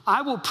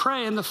 I will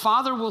pray and the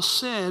Father will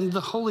send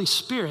the Holy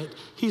Spirit.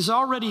 He's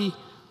already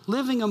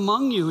living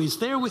among you. He's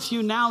there with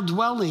you now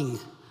dwelling,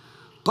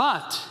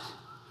 but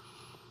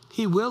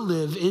he will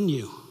live in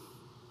you.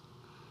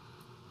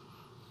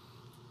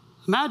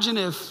 Imagine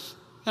if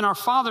in our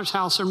Father's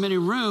house are many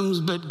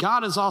rooms, but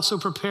God has also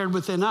prepared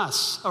within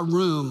us a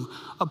room,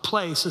 a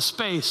place, a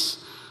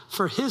space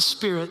for his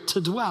Spirit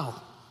to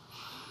dwell,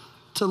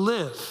 to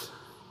live.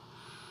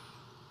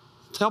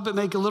 To help it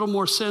make a little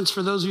more sense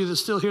for those of you that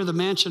still hear the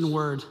mansion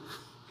word,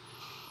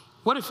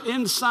 what if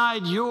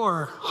inside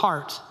your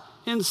heart,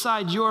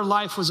 inside your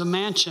life was a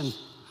mansion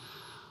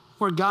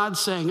where God's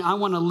saying, I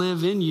want to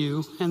live in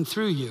you and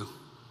through you,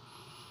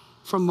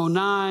 from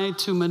Monai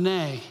to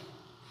Menei.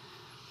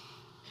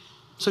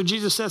 So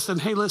Jesus says to them,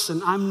 hey,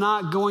 listen, I'm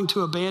not going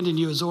to abandon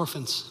you as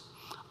orphans.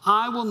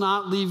 I will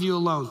not leave you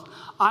alone.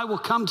 I will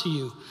come to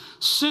you.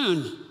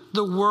 Soon,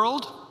 the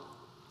world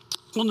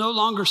will no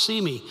longer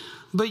see me,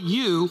 but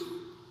you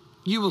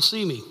will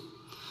see me.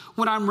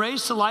 When I'm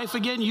raised to life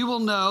again, you will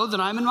know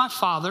that I'm in my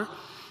Father,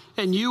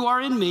 and you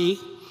are in me,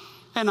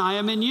 and I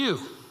am in you.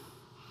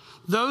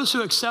 Those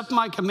who accept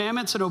my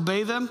commandments and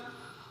obey them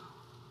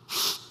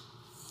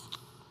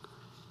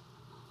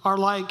are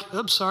like,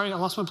 oops, sorry, I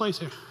lost my place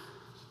here.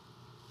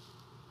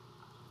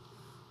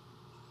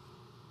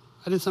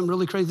 I did something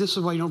really crazy. This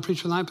is why you don't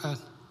preach with an iPad.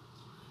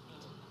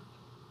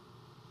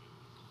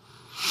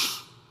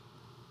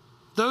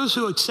 Those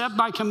who accept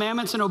my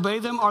commandments and obey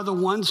them are the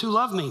ones who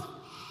love me.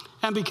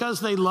 And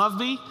because they love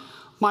me,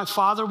 my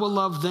Father will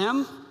love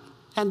them,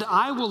 and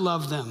I will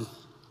love them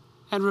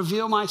and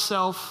reveal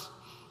myself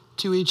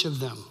to each of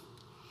them.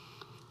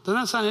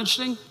 Doesn't that sound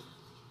interesting?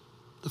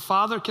 The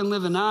Father can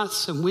live in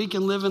us, and we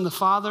can live in the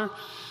Father.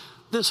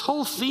 This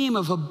whole theme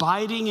of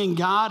abiding in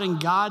God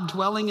and God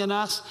dwelling in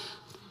us,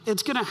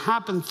 it's going to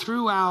happen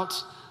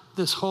throughout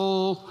this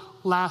whole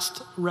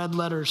last Red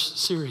Letters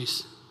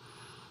series.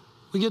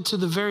 We get to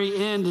the very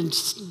end in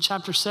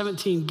chapter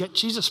 17,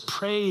 Jesus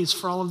prays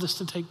for all of this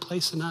to take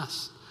place in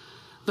us,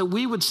 that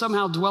we would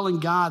somehow dwell in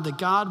God, that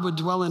God would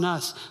dwell in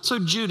us. So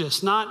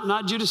Judas,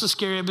 not Judas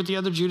Iscariot, but the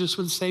other Judas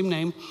with the same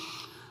name,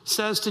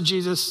 says to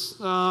Jesus,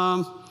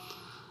 Lord,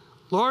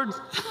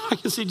 I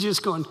can see Jesus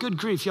going, good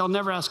grief, y'all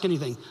never ask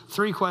anything.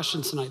 3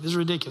 questions tonight. This is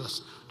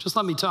ridiculous. Just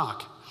let me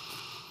talk.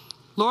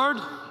 Lord,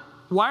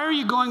 why are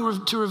you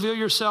going to reveal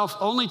yourself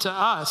only to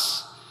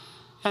us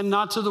and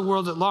not to the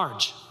world at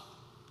large?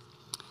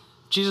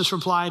 Jesus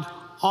replied,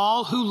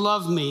 all who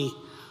love me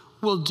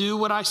will do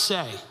what I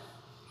say.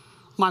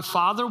 My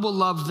Father will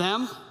love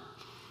them,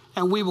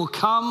 and we will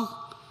come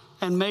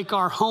and make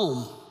our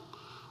home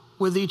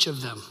with each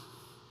of them.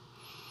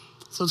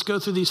 So let's go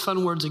through these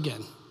fun words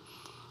again.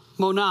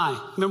 Monai.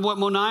 Remember what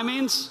Monai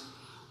means?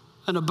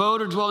 An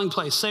abode or dwelling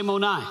place. Say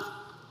Monai.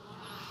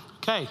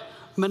 Okay.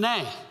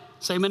 Menei.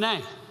 Say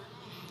Menei.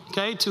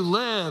 Okay. To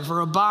live or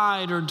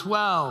abide or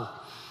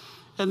dwell.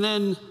 And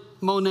then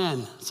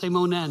Monen. Say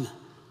Monen.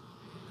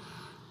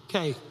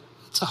 Okay,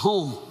 it's a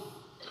home.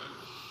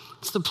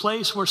 It's the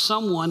place where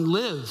someone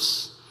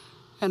lives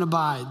and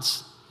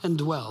abides and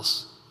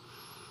dwells.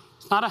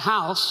 It's not a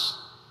house.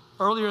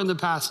 Earlier in the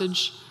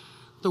passage,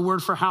 the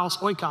word for house,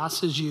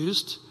 oikos, is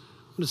used.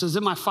 When it says,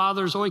 in my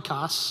Father's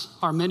oikos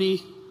are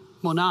many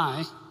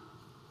Monai,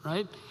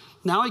 right?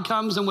 Now he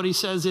comes, and what he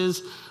says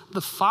is,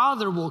 the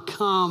Father will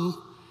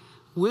come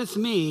with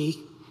me,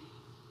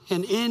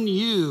 and in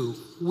you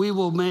we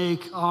will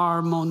make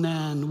our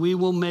Monen. We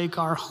will make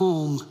our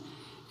home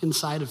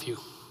inside of you.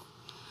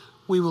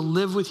 We will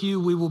live with you.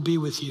 We will be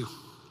with you.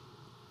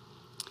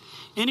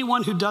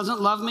 Anyone who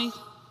doesn't love me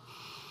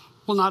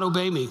will not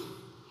obey me.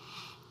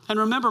 And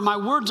remember, my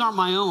words aren't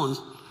my own.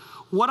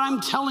 What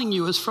I'm telling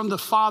you is from the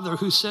Father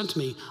who sent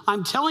me.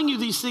 I'm telling you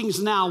these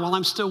things now while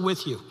I'm still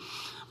with you.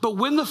 But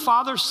when the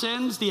Father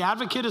sends the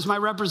advocate as my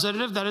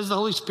representative, that is the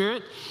Holy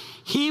Spirit,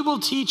 he will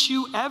teach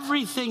you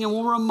everything and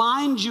will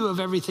remind you of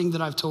everything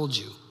that I've told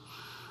you.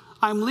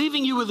 I'm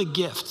leaving you with a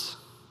gift,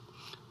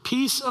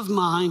 peace of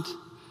mind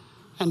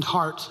and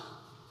heart.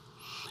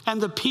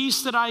 And the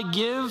peace that I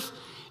give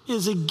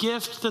is a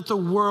gift that the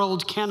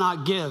world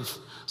cannot give.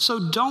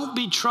 So don't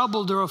be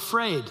troubled or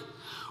afraid.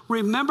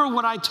 Remember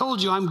what I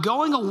told you. I'm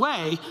going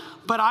away,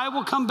 but I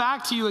will come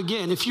back to you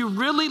again. If you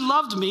really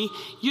loved me,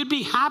 you'd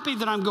be happy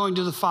that I'm going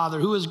to the Father,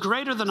 who is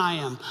greater than I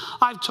am.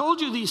 I've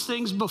told you these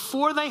things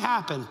before they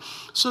happen,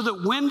 so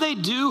that when they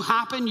do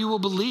happen, you will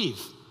believe.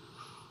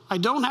 I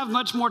don't have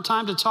much more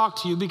time to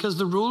talk to you because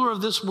the ruler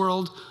of this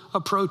world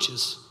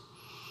approaches.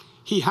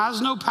 He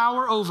has no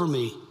power over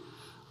me,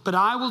 but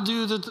I will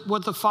do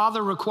what the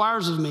Father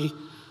requires of me,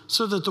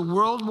 so that the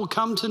world will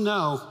come to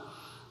know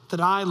that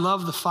I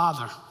love the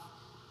Father.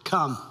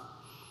 Come,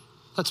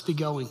 let's be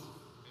going.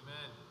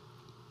 Amen.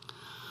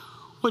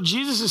 What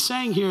Jesus is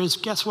saying here is,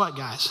 guess what,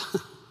 guys?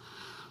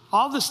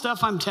 All the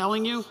stuff I'm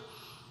telling you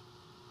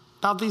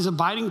about these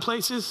abiding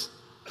places,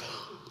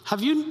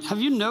 have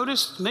you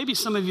noticed, maybe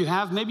some of you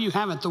have, maybe you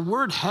haven't, the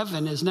word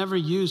heaven is never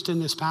used in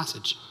this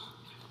passage.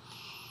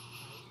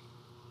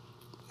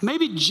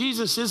 Maybe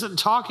Jesus isn't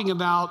talking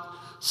about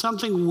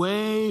something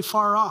way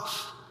far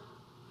off.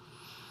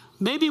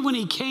 Maybe when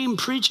he came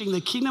preaching,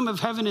 the kingdom of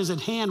heaven is at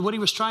hand, what he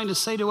was trying to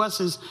say to us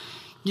is,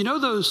 you know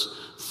those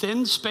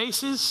thin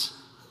spaces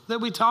that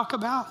we talk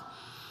about?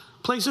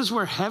 Places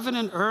where heaven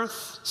and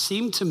earth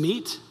seem to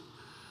meet?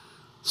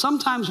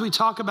 Sometimes we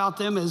talk about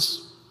them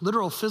as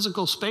literal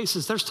physical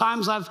spaces. There's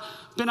times I've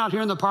been out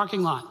here in the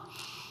parking lot,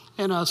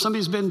 and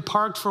somebody's been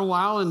parked for a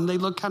while, and they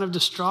look kind of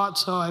distraught,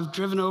 so I've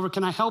driven over.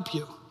 Can I help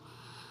you?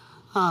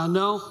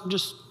 No,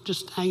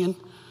 just hanging.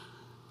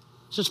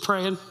 Just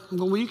praying. I'm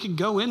going, well, you could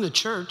go in the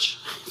church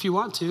if you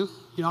want to.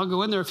 I'll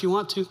go in there if you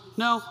want to.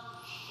 No.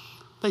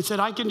 They said,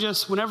 I can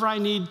just, whenever I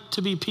need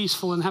to be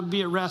peaceful and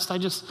be at rest,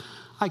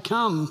 I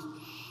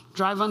come,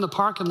 drive on the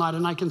parking lot,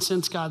 and I can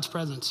sense God's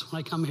presence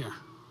when I come here.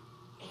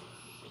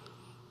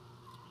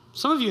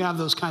 Some of you have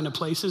those kind of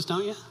places,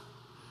 don't you?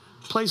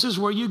 Places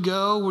where you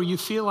go, where you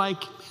feel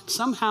like, man,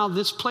 somehow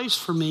this place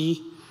for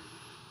me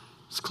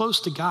is close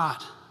to God.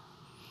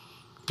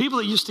 People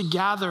that used to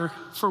gather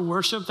for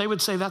worship, they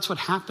would say that's what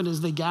happened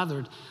as they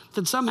gathered.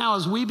 That somehow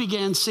as we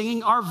began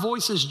singing, our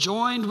voices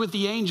joined with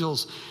the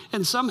angels.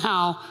 And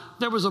somehow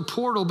there was a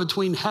portal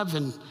between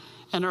heaven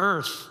and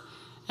earth.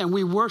 And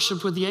we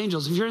worshiped with the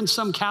angels. If you're in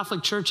some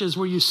Catholic churches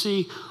where you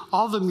see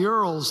all the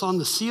murals on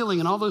the ceiling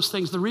and all those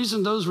things, the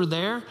reason those were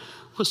there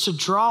was to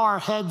draw our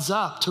heads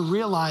up to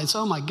realize,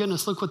 oh my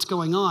goodness, look what's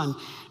going on.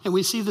 And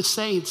we see the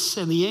saints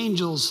and the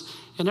angels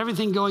and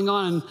everything going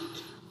on. And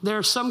there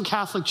are some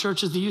Catholic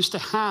churches that used to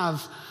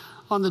have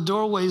on the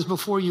doorways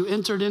before you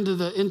entered into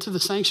the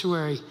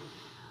sanctuary,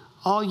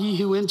 all ye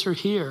who enter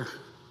here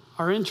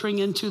are entering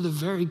into the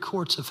very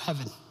courts of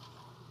heaven.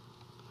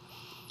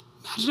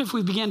 Imagine if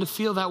we began to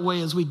feel that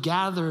way as we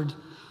gathered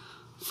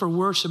for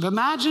worship.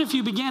 Imagine if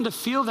you began to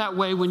feel that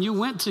way when you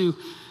went to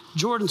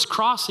Jordan's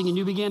Crossing and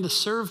you began to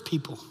serve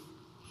people.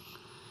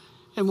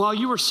 And while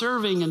you were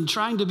serving and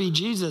trying to be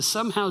Jesus,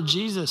 somehow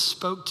Jesus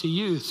spoke to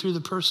you through the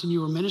person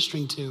you were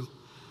ministering to.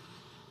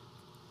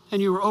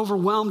 And you were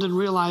overwhelmed and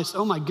realized,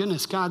 oh my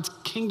goodness, God's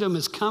kingdom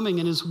is coming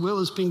and his will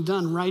is being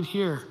done right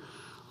here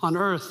on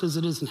earth as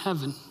it is in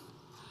heaven.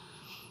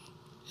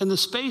 And the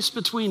space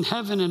between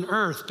heaven and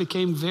earth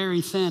became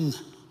very thin.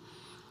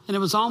 And it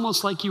was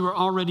almost like you were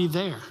already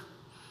there,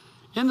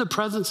 in the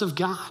presence of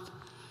God,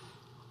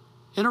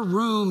 in a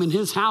room in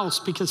his house,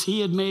 because he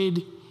had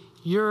made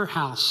your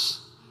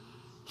house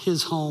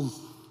his home,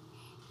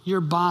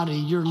 your body,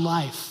 your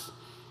life,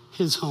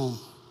 his home.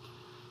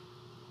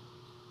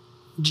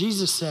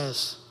 Jesus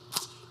says,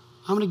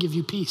 I'm going to give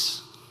you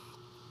peace.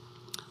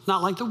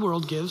 Not like the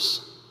world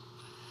gives.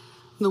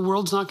 The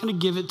world's not going to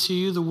give it to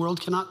you. The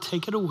world cannot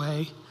take it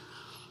away.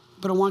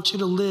 But I want you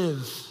to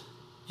live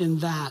in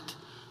that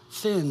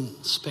thin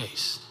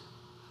space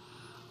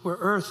where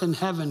earth and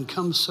heaven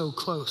come so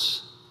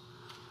close.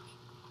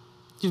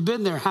 You've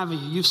been there, haven't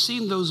you? You've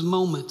seen those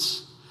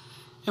moments.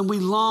 And we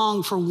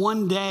long for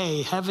one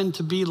day heaven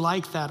to be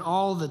like that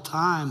all the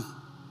time.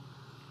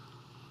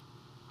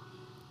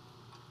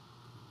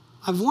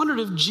 I've wondered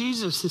if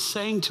Jesus is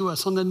saying to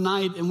us on the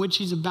night in which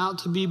he's about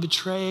to be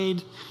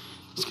betrayed,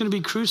 he's going to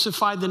be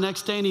crucified the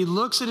next day, and he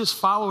looks at his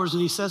followers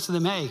and he says to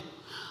them, hey,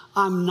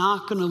 I'm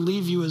not going to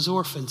leave you as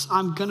orphans.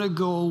 I'm going to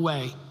go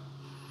away.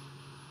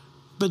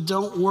 But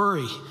don't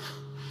worry.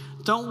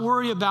 Don't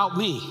worry about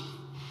me.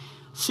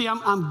 See,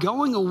 I'm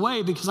going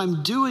away because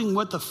I'm doing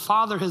what the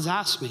Father has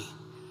asked me.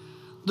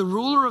 The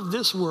ruler of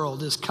this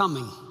world is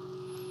coming.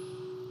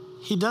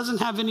 He doesn't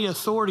have any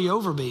authority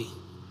over me,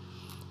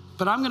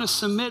 but I'm going to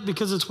submit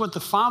because it's what the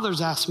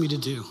Father's asked me to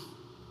do.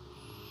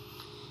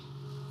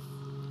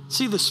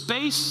 See, the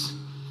space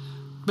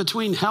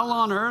between hell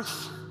on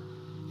earth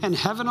and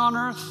heaven on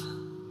earth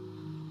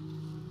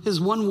is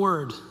one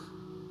word.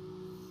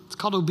 It's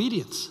called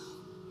obedience.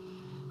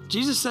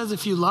 Jesus says,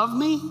 if you love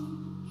me,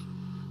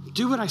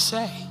 do what I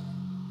say.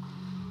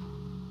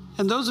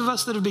 And those of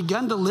us that have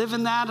begun to live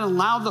in that and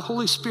allow the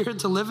Holy Spirit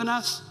to live in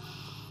us,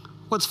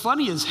 what's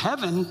funny is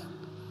heaven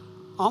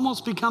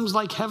almost becomes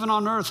like heaven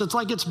on earth. It's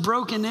like it's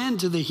broken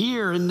into the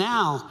here and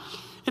now.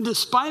 And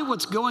despite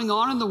what's going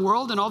on in the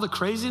world and all the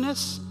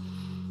craziness,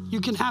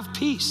 you can have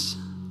peace.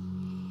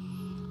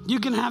 You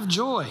can have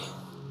joy.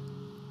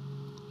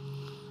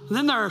 And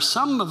then there are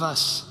some of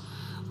us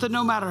that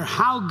no matter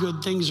how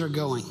good things are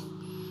going,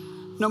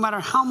 no matter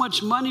how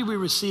much money we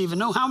receive, and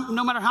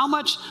no matter how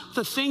much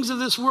the things of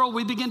this world,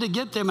 we begin to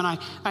get them. And I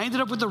ended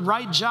up with the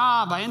right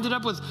job. I ended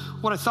up with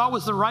what I thought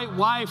was the right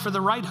wife or the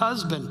right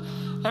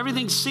husband.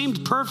 Everything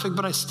seemed perfect,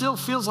 but I still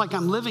feels like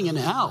I'm living in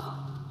hell.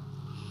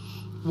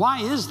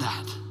 Why is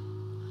that?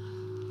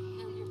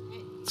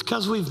 It's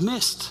because we've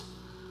missed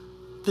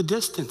the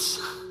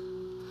distance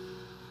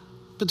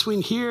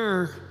between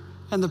here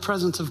and the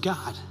presence of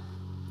God.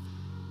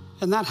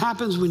 And that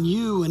happens when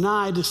you and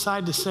I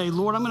decide to say,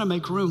 Lord, I'm going to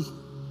make room.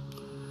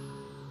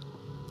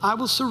 I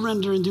will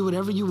surrender and do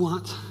whatever you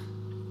want.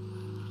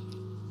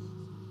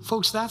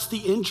 Folks, that's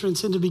the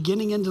entrance into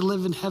beginning and to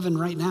live in heaven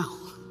right now.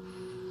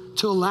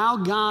 To allow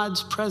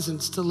God's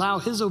presence, to allow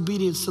his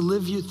obedience to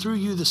live through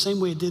you the same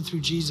way it did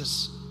through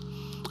Jesus.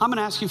 I'm going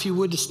to ask you if you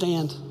would to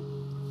stand.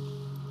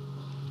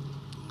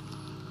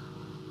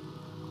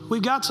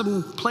 We've got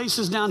some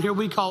places down here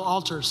we call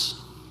altars.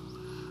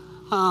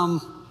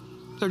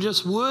 They're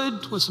just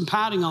wood with some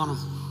padding on them.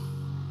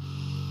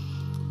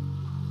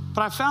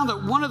 But I found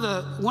that one of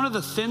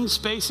the thin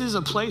spaces,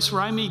 a place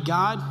where I meet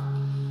God,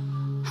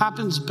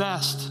 happens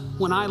best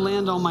when I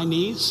land on my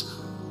knees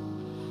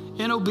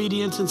in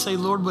obedience and say,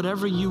 Lord,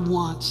 whatever you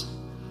want,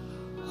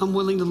 I'm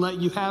willing to let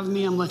you have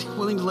me. I'm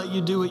willing to let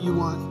you do what you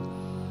want.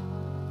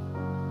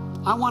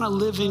 I want to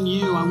live in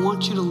you. I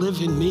want you to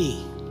live in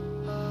me.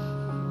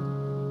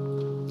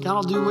 God,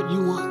 I'll do what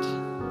you want.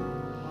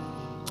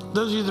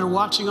 Those of you that are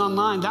watching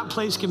online, that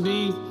place can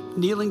be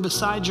kneeling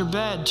beside your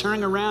bed,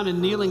 turning around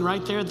and kneeling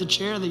right there at the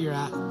chair that you're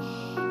at,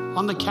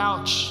 on the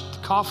couch, the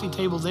coffee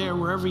table there,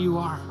 wherever you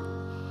are.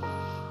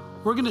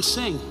 We're going to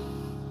sing,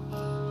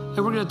 and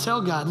we're going to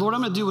tell God, Lord,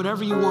 I'm going to do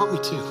whatever you want me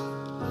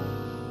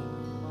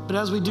to. But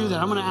as we do that,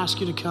 I'm going to ask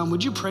you to come.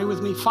 Would you pray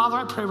with me? Father,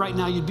 I pray right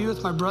now you'd be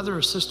with my brother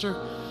or sister,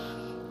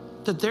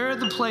 that they're at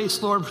the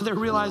place, Lord, where they're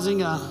realizing,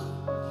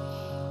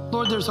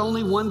 Lord, there's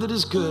only one that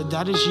is good,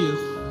 that is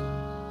you.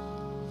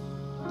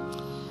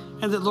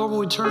 And that, Lord, when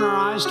we turn our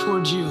eyes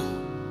towards you,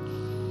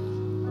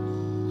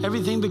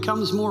 everything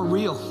becomes more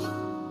real.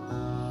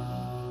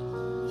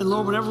 And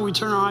Lord, whenever we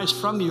turn our eyes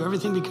from you,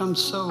 everything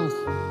becomes so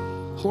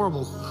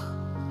horrible.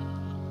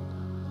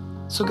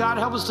 So God,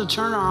 help us to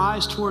turn our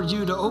eyes towards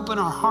you, to open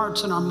our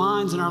hearts and our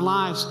minds and our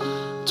lives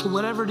to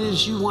whatever it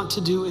is you want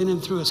to do in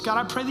and through us.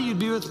 God, I pray that you'd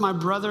be with my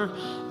brother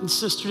and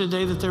sister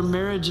today, that their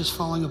marriage is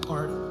falling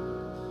apart.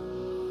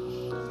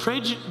 Pray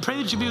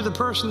that you'd be with the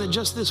person that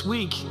just this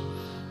week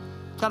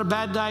got a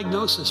bad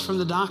diagnosis from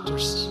the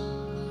doctors.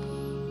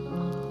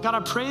 God,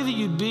 I pray that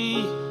you'd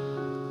be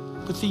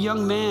with the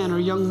young man or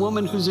young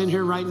woman who's in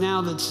here right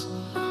now that's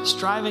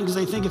striving because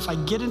they think if I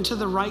get into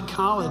the right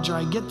college or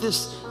I get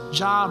this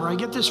job or I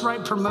get this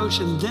right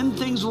promotion, then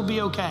things will be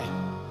okay.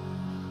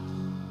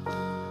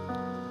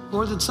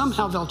 Lord, that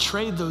somehow they'll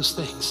trade those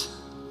things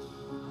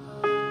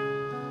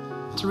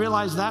to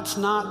realize that's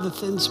not the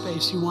thin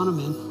space you want them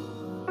in.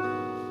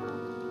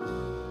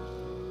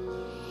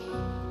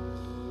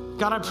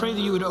 God, I pray that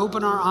you would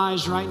open our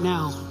eyes right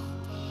now,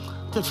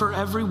 that for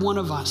every one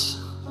of us,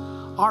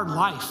 our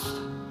life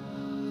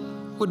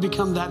would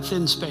become that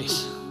thin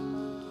space.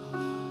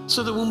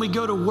 So that when we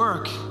go to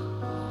work,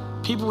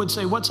 people would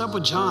say, what's up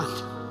with John?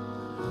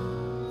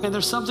 Man,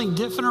 there's something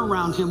different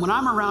around him. When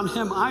I'm around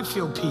him, I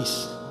feel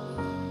peace.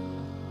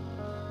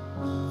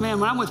 Man,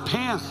 when I'm with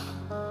Pam,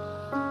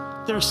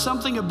 there's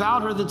something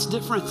about her that's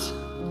different.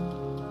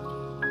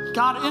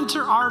 God,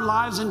 enter our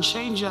lives and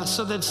change us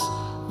so that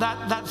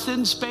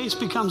thin space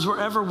becomes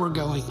wherever we're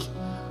going.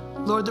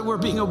 Lord, that we're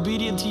being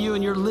obedient to you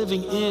and you're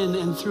living in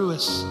and through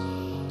us.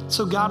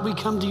 So God, we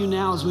come to you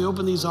now as we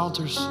open these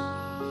altars.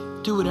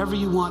 Do whatever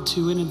you want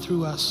to in and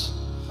through us.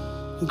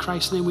 In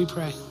Christ's name we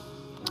pray.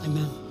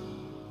 Amen.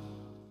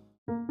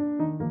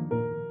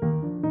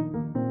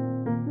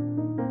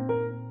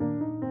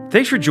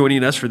 Thanks for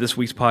joining us for this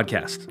week's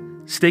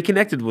podcast. Stay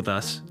connected with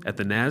us at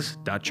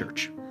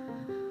thenaz.church.